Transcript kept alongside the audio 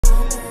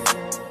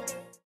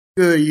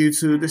Good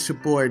YouTube, this your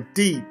boy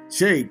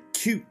DJ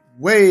Cute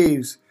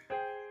Waves,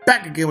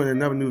 back again with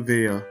another new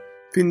video.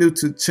 If you're new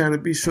to the channel,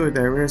 be sure to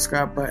hit that red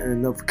subscribe button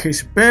and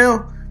notification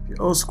bell. If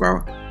you're old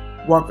subscriber,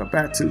 welcome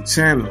back to the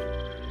channel.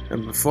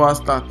 And before I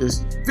start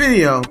this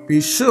video,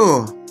 be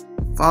sure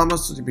to follow my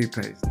social media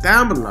page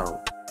down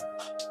below.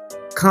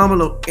 Comment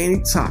below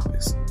any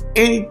topics,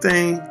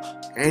 anything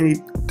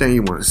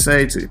you want to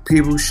say to the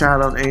people,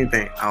 shout out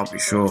anything. I'll be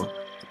sure to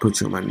put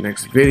you in my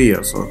next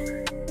video. So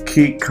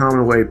keep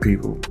commenting away,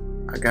 people.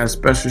 I got a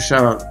special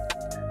shout out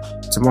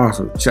tomorrow,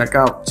 so check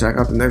out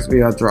the next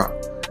video I drop.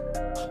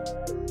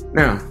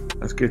 Now,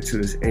 let's get to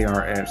this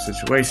AR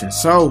situation.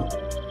 So,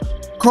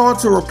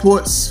 according to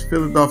reports,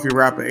 Philadelphia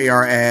rapper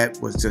AR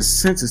was just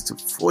sentenced to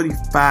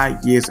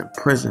 45 years in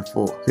prison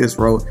for his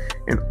role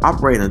in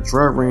operating a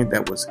drug ring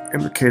that was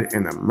implicated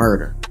in a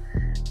murder.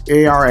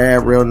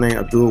 AR, real name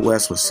Abdul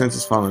West, was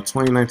sentenced following a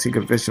 2019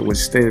 conviction which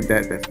stated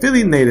that the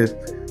Philly native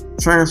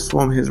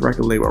transformed his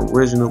record label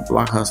Original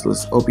Block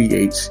Hustlers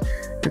 (OBH)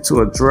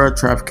 into a drug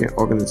trafficking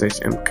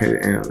organization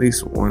implicated in at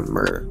least one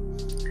murder.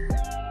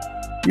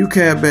 You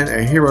could have been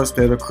a hero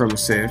instead of a criminal,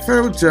 said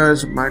federal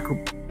judge Michael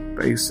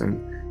Basin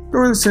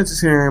during the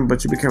sentence hearing,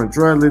 but you became a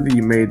drug leader.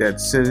 You made that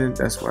decision.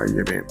 That's why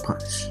you're being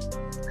punished.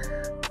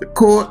 The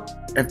court,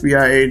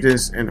 FBI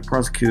agents, and the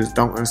prosecutors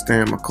don't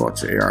understand my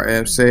culture,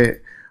 AR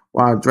said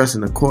while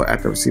addressing the court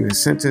after receiving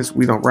his sentence.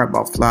 We don't rap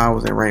about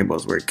flowers and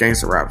rainbows. We're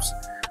gangster rappers.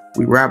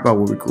 We rap about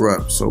where we grew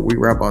up. So we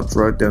rap about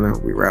drug dealing.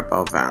 We rap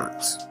about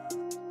violence.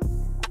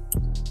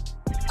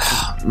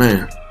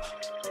 Man.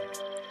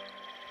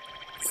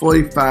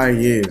 45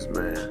 years,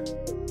 man.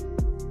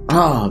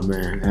 Oh,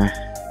 man.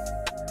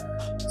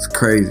 It's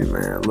crazy,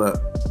 man.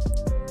 Look.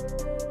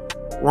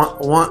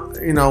 One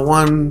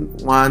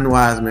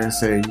wise man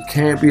said, you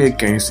can't be a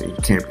gangster. You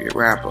can't be a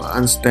rapper. I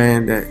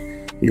understand that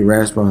he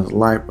raps about his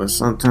life, but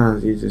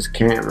sometimes you just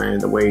can't, man.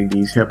 The way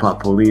these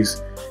hip-hop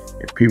police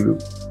and people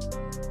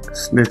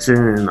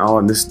snitching and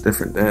all this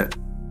different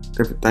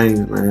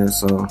things, man.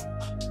 So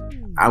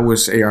I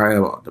wish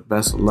AR the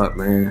best of luck,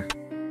 man.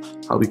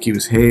 Hope he keep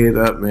his head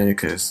up, man,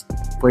 because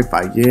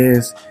 45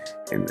 years,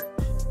 and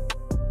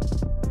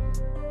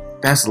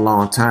that's a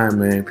long time,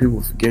 man.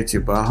 People forget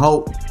you, but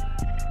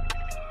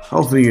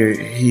hopefully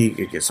he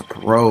could get some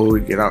parole,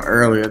 he get out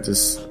earlier.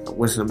 Just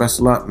wish him the best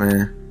of luck,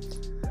 man.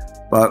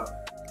 But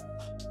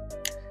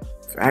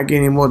if I get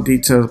any more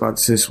details about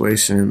the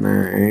situation,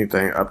 man,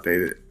 anything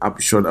updated, I'll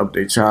be sure to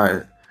update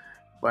y'all.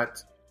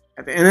 But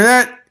at the end of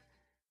that,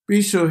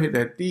 be sure to hit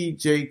that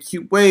DJ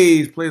Cute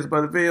Waves plays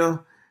by the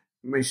video.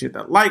 Make sure to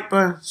hit that like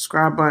button,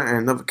 subscribe button,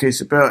 and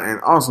notification bell.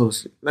 And also,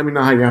 let me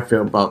know how y'all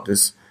feel about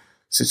this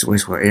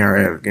situation with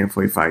AR getting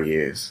 45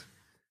 years.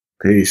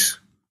 Peace.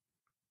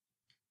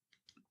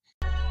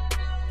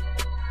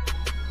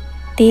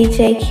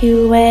 DJ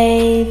Q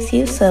Waves,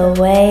 you so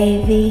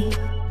wavy.